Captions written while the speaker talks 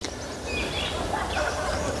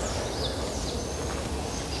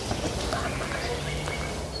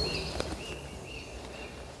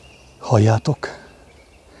Halljátok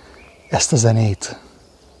ezt a zenét,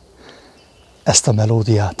 ezt a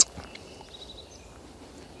melódiát?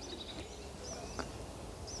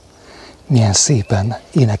 Milyen szépen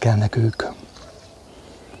énekelnek ők.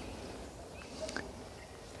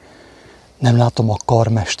 Nem látom a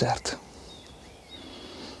karmestert.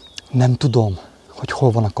 Nem tudom, hogy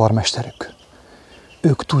hol van a karmesterük.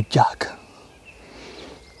 Ők tudják.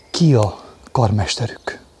 Ki a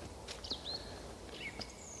karmesterük?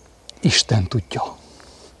 Isten tudja.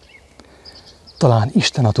 Talán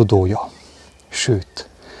Isten a tudója. Sőt,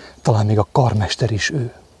 talán még a karmester is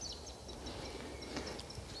ő.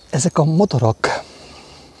 Ezek a madarak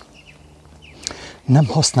nem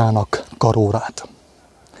használnak karórát.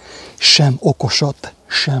 Sem okosat,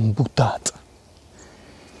 sem butát.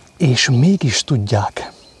 És mégis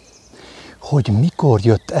tudják, hogy mikor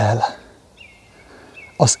jött el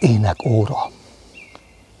az énekóra.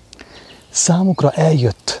 Számukra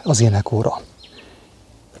eljött az énekóra.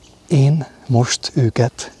 Én most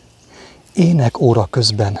őket énekóra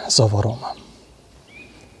közben zavarom.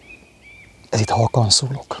 Ez itt halkan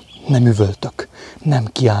szólok, nem üvöltök, nem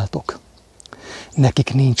kiáltok.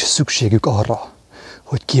 Nekik nincs szükségük arra,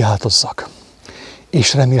 hogy kiáltozzak.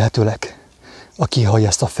 És remélhetőleg, aki hallja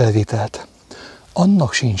ezt a felvételt,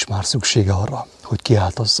 annak sincs már szüksége arra, hogy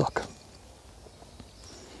kiáltozzak.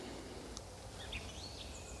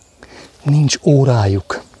 Nincs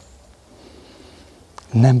órájuk.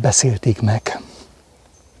 Nem beszélték meg,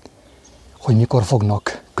 hogy mikor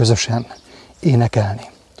fognak közösen énekelni.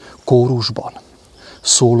 Kórusban,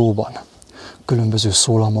 szólóban, különböző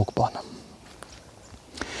szólamokban.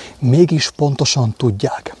 Mégis pontosan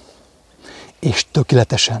tudják, és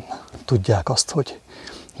tökéletesen tudják azt, hogy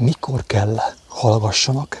mikor kell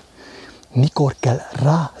hallgassanak, mikor kell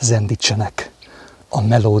rázendítsenek a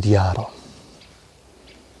melódiára.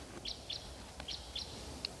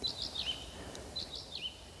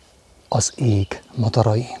 Az ég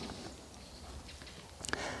madarai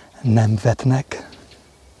nem vetnek,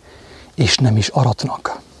 és nem is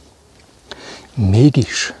aratnak.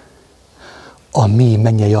 Mégis a mi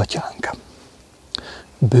mennyei atyánk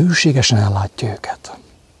bőségesen ellátja őket.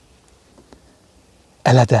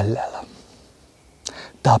 Eledellel,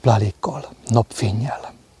 táplálékkal,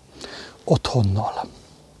 napfénnyel, otthonnal.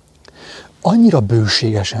 Annyira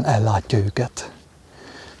bőségesen ellátja őket,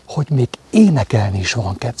 hogy még énekelni is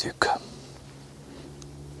van kedvük.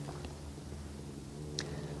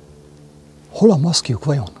 Hol a maszkjuk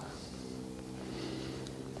vajon?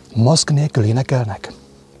 Maszk nélkül énekelnek?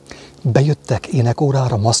 Bejöttek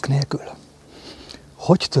énekórára maszk nélkül?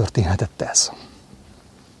 Hogy történhetett ez?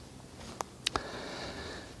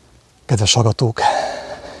 Kedves hallgatók,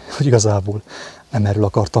 hogy igazából nem erről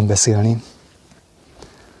akartam beszélni,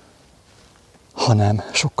 hanem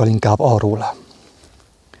sokkal inkább arról,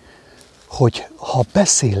 hogy ha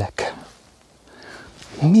beszélek,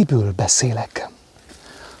 miből beszélek?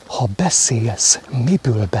 Ha beszélsz,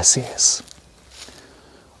 miből beszélsz?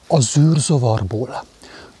 A zűrzavarból,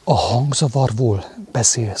 a hangzavarból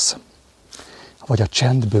beszélsz, vagy a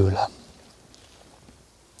csendből,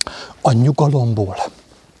 a nyugalomból,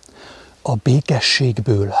 a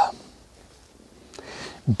békességből.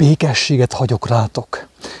 Békességet hagyok rátok,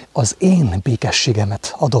 az én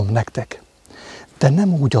békességemet adom nektek, de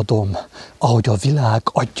nem úgy adom, ahogy a világ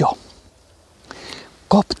adja.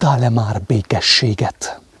 Kaptál-e már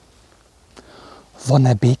békességet?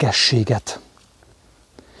 Van-e békességet?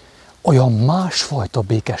 Olyan másfajta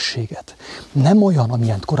békességet. Nem olyan,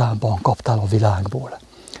 amilyent korábban kaptál a világból,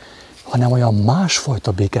 hanem olyan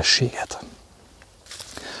másfajta békességet,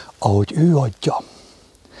 ahogy ő adja,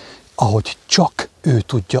 ahogy csak ő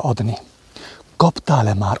tudja adni.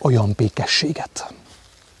 Kaptál-e már olyan békességet?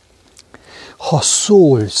 Ha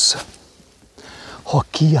szólsz, ha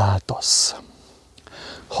kiáltasz,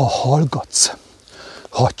 ha hallgatsz,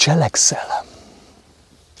 ha cselekszel,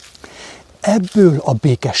 ebből a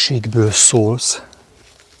békességből szólsz,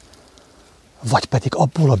 vagy pedig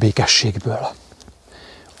abból a békességből,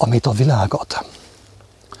 amit a világ ad.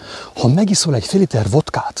 Ha megiszol egy fél liter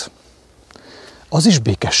vodkát, az is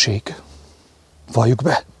békesség. Valljuk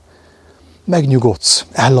be. Megnyugodsz,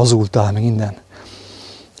 ellazultál, meg minden.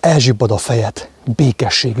 Elzsibbad a fejed,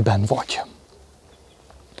 békességben vagy.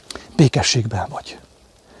 Békességben vagy.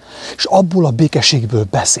 És abból a békességből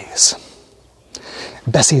beszélsz.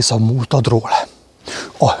 Beszélsz a múltadról,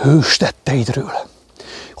 a hős tetteidről,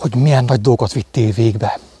 hogy milyen nagy dolgokat vittél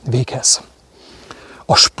véghez.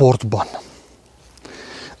 A sportban,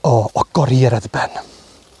 a karrieredben,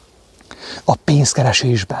 a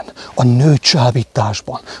pénzkeresésben, a nő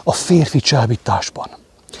csábításban, a férfi csábításban.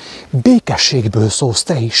 Békességből szólsz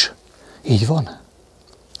te is. Így van?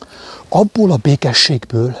 abból a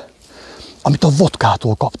békességből, amit a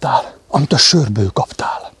vodkától kaptál, amit a sörből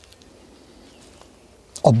kaptál,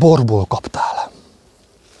 a borból kaptál.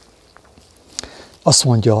 Azt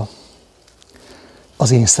mondja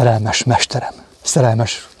az én szerelmes mesterem,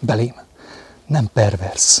 szerelmes belém, nem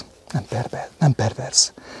pervers,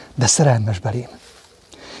 de szerelmes belém.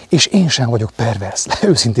 És én sem vagyok pervers,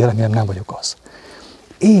 őszintén remélem nem vagyok az.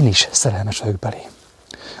 Én is szerelmes vagyok belé.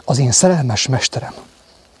 Az én szerelmes mesterem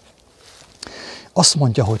azt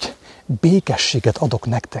mondja, hogy békességet adok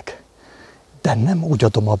nektek, de nem úgy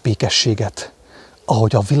adom a békességet,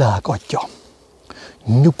 ahogy a világ adja.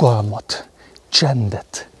 Nyugalmat,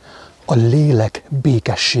 csendet, a lélek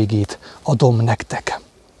békességét adom nektek.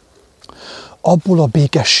 Abból a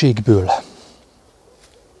békességből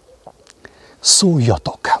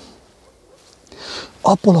szóljatok.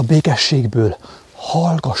 Abból a békességből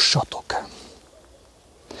hallgassatok.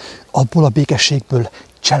 Abból a békességből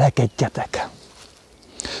cselekedjetek.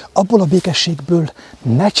 Abból a békességből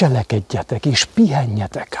ne cselekedjetek és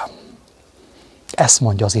pihenjetek. Ezt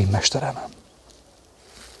mondja az én mesterem.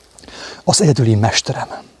 Az egyedüli mesterem,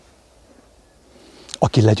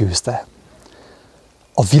 aki legyőzte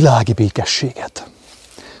a világi békességet,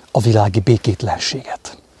 a világi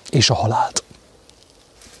békétlenséget és a halált.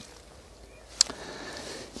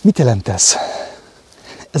 Mit jelent ez?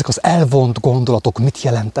 Ezek az elvont gondolatok mit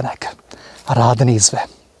jelentenek? Rád nézve,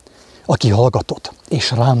 aki hallgatott,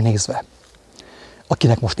 és rám nézve,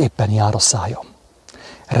 akinek most éppen jár a szája.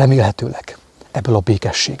 Remélhetőleg ebből a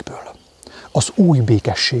békességből, az új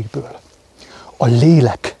békességből, a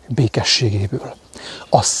lélek békességéből,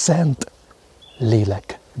 a szent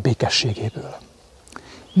lélek békességéből.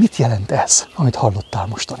 Mit jelent ez, amit hallottál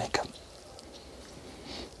mostanig?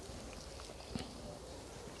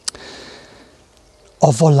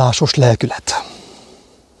 A vallásos lelkület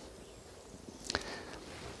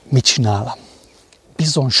mit csinál?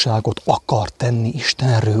 Bizonságot akar tenni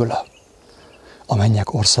Istenről, a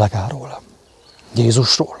mennyek országáról,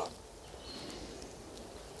 Jézusról.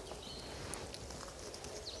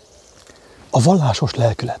 A vallásos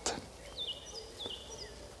lelkület.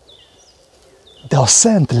 De a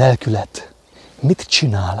szent lelkület mit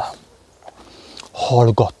csinál?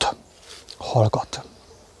 Hallgat.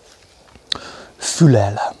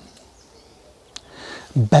 Fülel.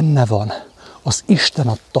 Benne van az Isten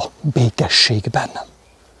adta békességben.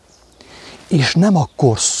 És nem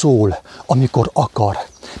akkor szól, amikor akar,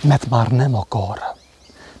 mert már nem akar.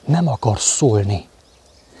 Nem akar szólni.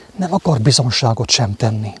 Nem akar bizonságot sem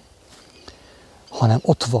tenni. Hanem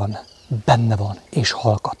ott van, benne van és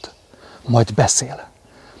hallgat. Majd beszél.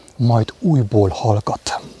 Majd újból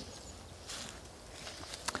hallgat.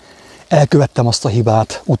 Elkövettem azt a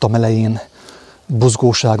hibát utam elején,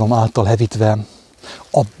 buzgóságom által hevítve,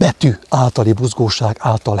 a betű általi buzgóság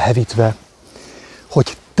által hevítve,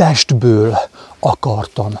 hogy testből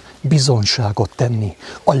akartam bizonyságot tenni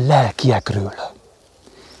a lelkiekről,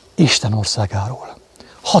 Isten országáról.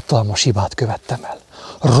 Hatalmas hibát követtem el.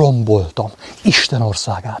 Romboltam Isten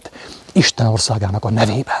országát, Isten országának a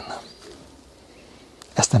nevében.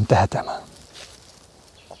 Ezt nem tehetem.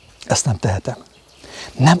 Ezt nem tehetem.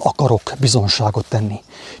 Nem akarok bizonságot tenni.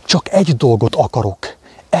 Csak egy dolgot akarok.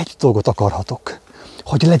 Egy dolgot akarhatok.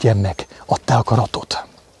 Hogy legyen meg a te akaratod.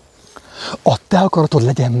 A te akaratod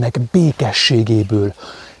legyen meg békességéből.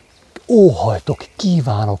 Óhajtok,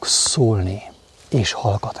 kívánok szólni és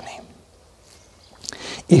hallgatni.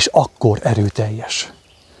 És akkor erőteljes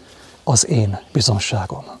az én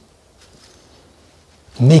bizonságom.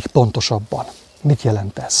 Még pontosabban, mit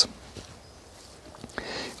jelent ez?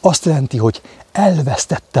 Azt jelenti, hogy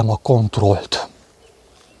elvesztettem a kontrollt.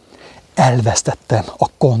 Elvesztettem a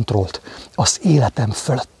kontrollt az életem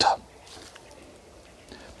fölött.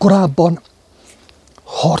 Korábban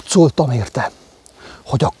harcoltam érte,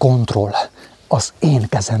 hogy a kontroll az én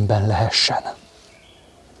kezemben lehessen.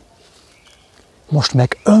 Most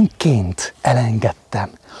meg önként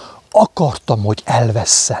elengedtem. Akartam, hogy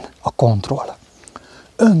elvesszen a kontroll.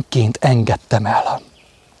 Önként engedtem el.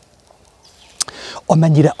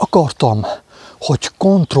 Amennyire akartam, hogy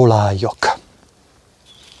kontrolláljak,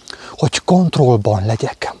 hogy kontrollban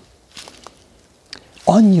legyek,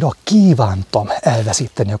 annyira kívántam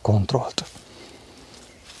elveszíteni a kontrollt.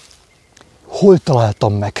 Hol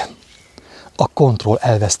találtam meg a kontroll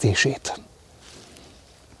elvesztését?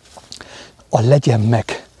 A legyen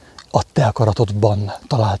meg a te akaratodban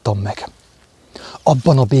találtam meg.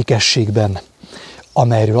 Abban a békességben,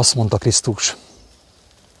 amelyről azt mondta Krisztus,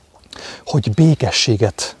 hogy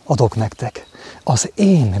békességet adok nektek, az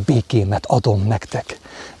én békémet adom nektek,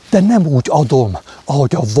 de nem úgy adom,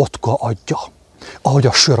 ahogy a vodka adja, ahogy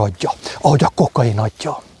a sör adja, ahogy a kokain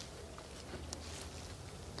adja,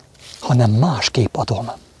 hanem másképp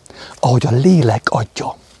adom, ahogy a lélek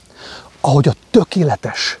adja, ahogy a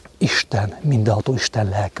tökéletes Isten, mindenható Isten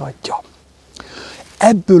lelke adja.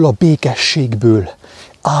 Ebből a békességből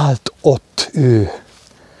állt ott ő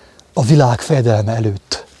a világ fejedelme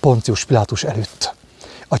előtt, Poncius Pilátus előtt,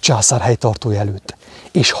 a császár helytartója előtt,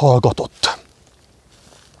 és hallgatott.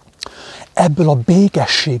 Ebből a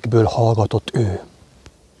békességből hallgatott ő.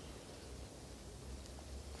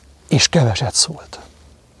 És keveset szólt.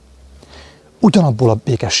 Ugyanabból a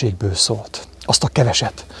békességből szólt. Azt a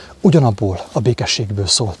keveset ugyanabból a békességből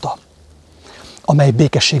szólta, amely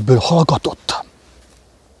békességből hallgatott.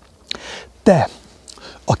 Te,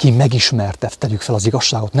 aki megismerted, tegyük fel az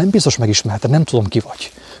igazságot, nem biztos megismerted, nem tudom ki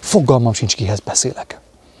vagy. Fogalmam sincs, kihez beszélek.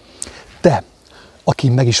 Te, aki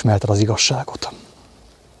megismerted az igazságot,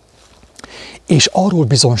 és arról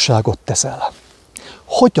bizonságot teszel.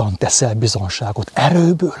 Hogyan teszel bizonságot?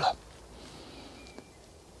 Erőből?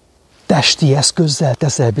 Testi eszközzel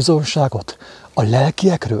teszel bizonságot? A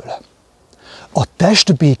lelkiekről? A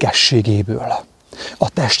test békességéből? A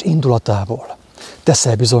test indulatából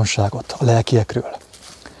teszel bizonságot a lelkiekről?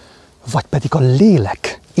 Vagy pedig a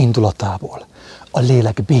lélek indulatából, a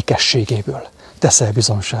lélek békességéből teszel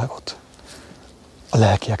bizonságot a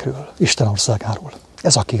lelkiekről, Isten országáról?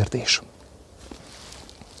 Ez a kérdés.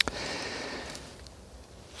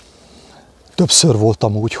 Többször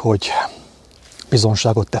voltam úgy, hogy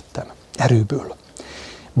bizonságot tettem erőből,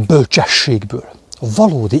 bölcsességből,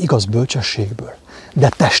 valódi, igaz bölcsességből, de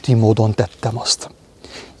testi módon tettem azt.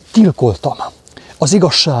 Gyilkoltam. Az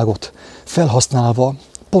igazságot felhasználva,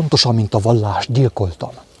 pontosan, mint a vallást,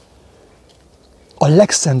 gyilkoltam. A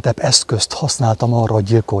legszentebb eszközt használtam arra, hogy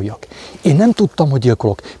gyilkoljak. Én nem tudtam, hogy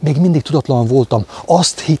gyilkolok, még mindig tudatlan voltam.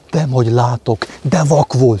 Azt hittem, hogy látok, de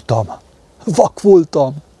vak voltam. Vak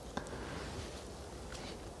voltam.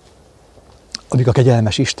 Amíg a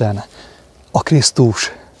kegyelmes Isten, a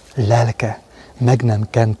Krisztus lelke meg nem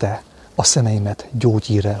kente a szemeimet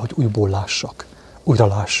gyógyírrel, hogy újból lássak, újra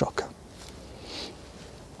lássak.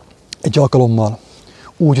 Egy alkalommal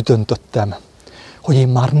úgy döntöttem, hogy én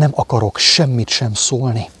már nem akarok semmit sem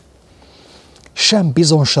szólni, sem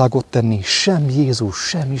bizonságot tenni, sem Jézus,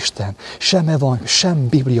 sem Isten, sem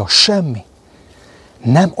Biblia, semmi.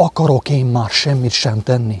 Nem akarok én már semmit sem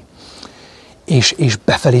tenni. És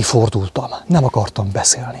befelé fordultam, nem akartam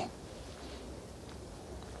beszélni.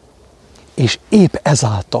 És épp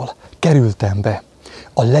ezáltal kerültem be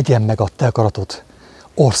a legyen meg a te akaratod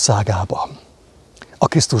országába, a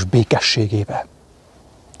Krisztus békességébe.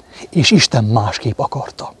 És Isten másképp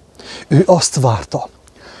akarta. Ő azt várta,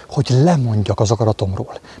 hogy lemondjak az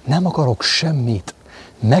akaratomról. Nem akarok semmit,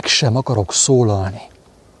 meg sem akarok szólalni.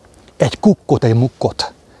 Egy kukkot, egy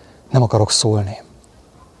mukkot nem akarok szólni.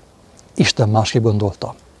 Isten másképp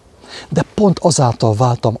gondolta. De pont azáltal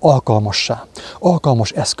váltam alkalmassá,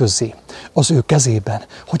 alkalmas eszközzé az ő kezében,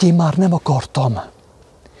 hogy én már nem akartam.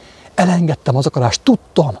 Elengedtem az akarást,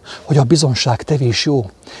 tudtam, hogy a bizonság tevés jó,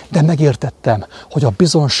 de megértettem, hogy a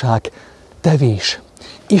bizonság tevés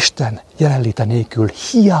Isten jelenléte nélkül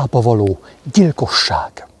hiába való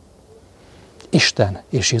gyilkosság. Isten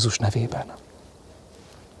és Jézus nevében.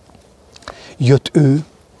 Jött ő,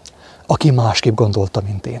 aki másképp gondolta,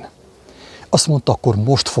 mint én. Azt mondta, akkor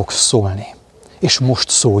most fogsz szólni, és most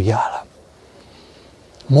szóljál.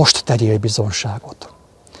 Most tegyél bizonságot.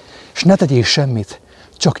 És ne tegyél semmit,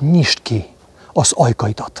 csak nyisd ki az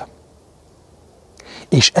ajkaidat.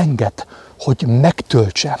 És engedd, hogy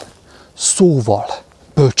megtöltsem szóval,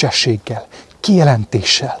 bölcsességgel,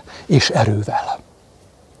 kijelentéssel és erővel.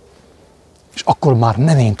 És akkor már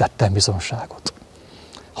nem én tettem bizonságot,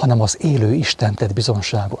 hanem az élő Isten tett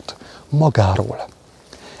bizonságot magáról,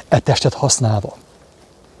 e testet használva.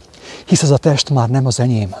 Hisz ez a test már nem az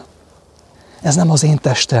enyém. Ez nem az én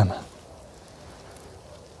testem.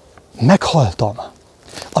 Meghaltam,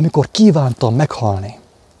 amikor kívántam meghalni.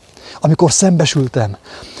 Amikor szembesültem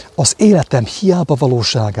az életem hiába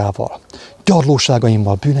valóságával,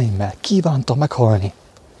 gyarlóságaimmal, bűneimmel, kívántam meghalni.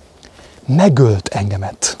 Megölt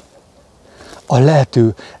engemet. A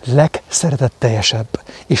lehető legszeretetteljesebb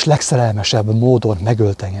és legszerelmesebb módon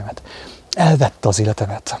megölt engemet. Elvette az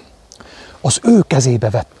életemet. Az ő kezébe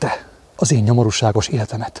vette az én nyomorúságos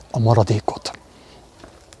életemet, a maradékot.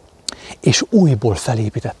 És újból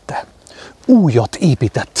felépítette. Újat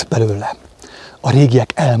épített belőle. A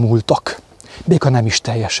régiek elmúltak, még ha nem is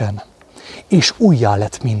teljesen. És újjá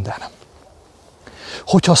lett minden.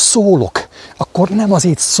 Hogyha szólok, akkor nem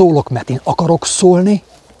azért szólok, mert én akarok szólni,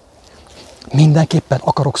 mindenképpen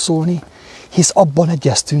akarok szólni, hisz abban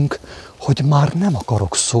egyeztünk, hogy már nem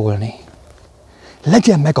akarok szólni.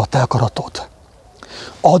 Legyen meg a te akaratod.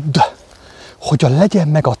 Add, hogy a legyen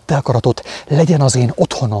meg a te akaratod, legyen az én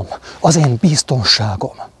otthonom, az én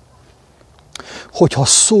biztonságom. Hogyha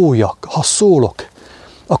szólok,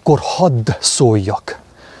 akkor hadd szóljak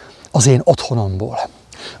az én otthonomból,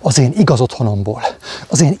 az én igaz otthonomból,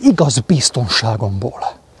 az én igaz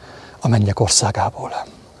biztonságomból, a mennyek országából.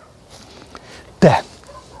 Te,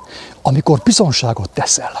 amikor bizonságot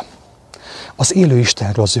teszel az élő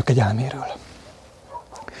Istenről, az ő kegyelméről,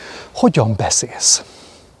 hogyan beszélsz?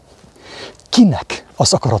 Kinek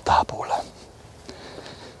az akaratából?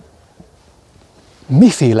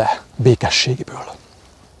 Miféle békességből?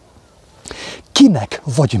 Kinek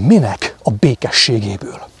vagy minek a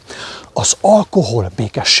békességéből? Az alkohol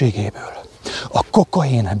békességéből? A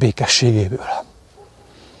kokain békességéből?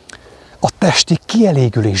 A testi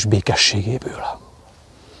kielégülés békességéből?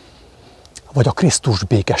 Vagy a Krisztus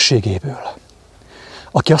békességéből?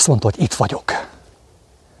 Aki azt mondta, hogy itt vagyok,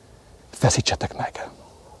 feszítsetek meg.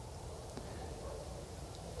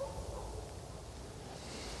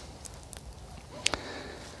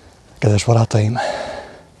 Kedves barátaim,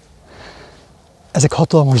 ezek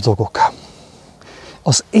hatalmas dolgok.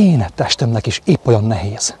 Az én testemnek is épp olyan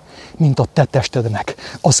nehéz, mint a te testednek.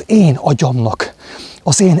 Az én agyamnak,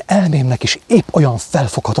 az én elmémnek is épp olyan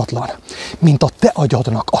felfoghatatlan, mint a te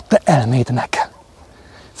agyadnak, a te elmédnek.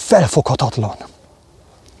 Felfoghatatlan.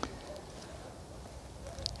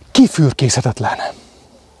 Kifürkészhetetlen,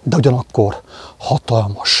 de ugyanakkor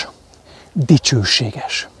hatalmas,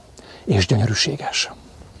 dicsőséges és gyönyörűséges.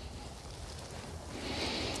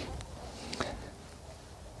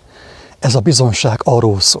 Ez a bizonyság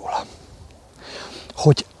arról szól,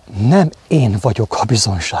 hogy nem én vagyok a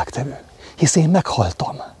bizonyságtevő, hisz én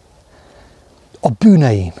meghaltam. A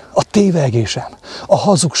bűneim, a tévegésem, a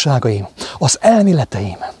hazugságaim, az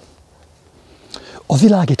elméleteim, a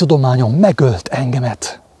világi tudományom megölt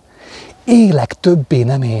engemet. Élek többé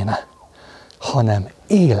nem én, hanem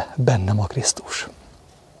él bennem a Krisztus.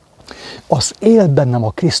 Az él bennem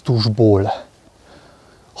a Krisztusból,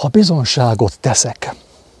 ha bizonyságot teszek,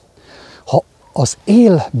 ha az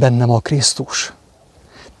él bennem a Krisztus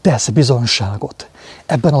tesz bizonyságot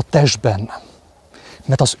ebben a testben,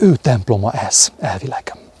 mert az ő temploma ez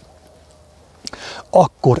elvileg,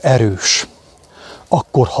 akkor erős,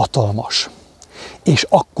 akkor hatalmas, és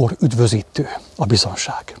akkor üdvözítő a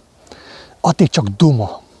bizonyság. Addig csak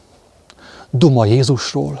duma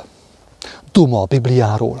Jézusról, duma a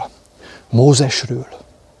Bibliáról, Mózesről,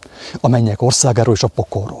 a mennyek országáról és a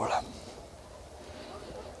pokolról.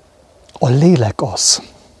 A lélek az,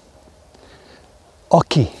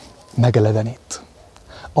 aki megelevenít.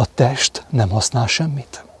 A test nem használ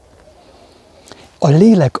semmit. A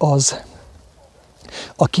lélek az,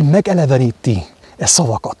 aki megeleveníti e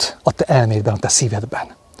szavakat a te elmédben, a te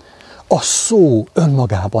szívedben. A szó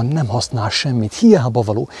önmagában nem használ semmit, hiába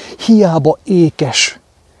való, hiába ékes,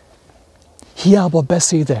 hiába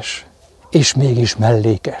beszédes, és mégis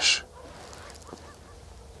mellékes.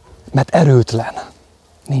 Mert erőtlen,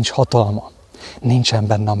 nincs hatalma, nincsen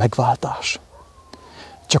benne a megváltás.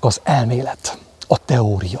 Csak az elmélet, a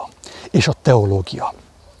teória és a teológia.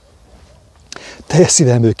 Teljes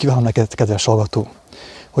szívemből kívánom neked, kedves hallgató,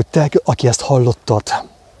 hogy te, aki ezt hallottad,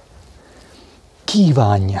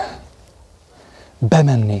 kívánj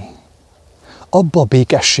bemenni abba a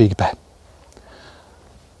békességbe,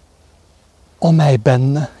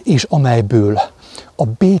 amelyben és amelyből a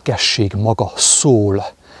békesség maga szól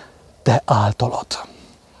te általad.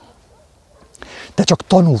 Te csak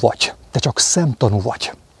tanú vagy, te csak szemtanú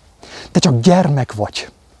vagy, te csak gyermek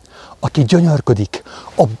vagy, aki gyönyörködik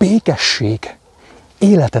a békesség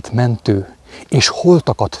életet mentő és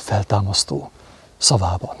holtakat feltámasztó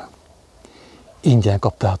szavában. Ingyen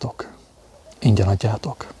kaptátok, ingyen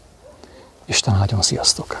adjátok. Isten áldjon,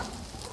 sziasztok!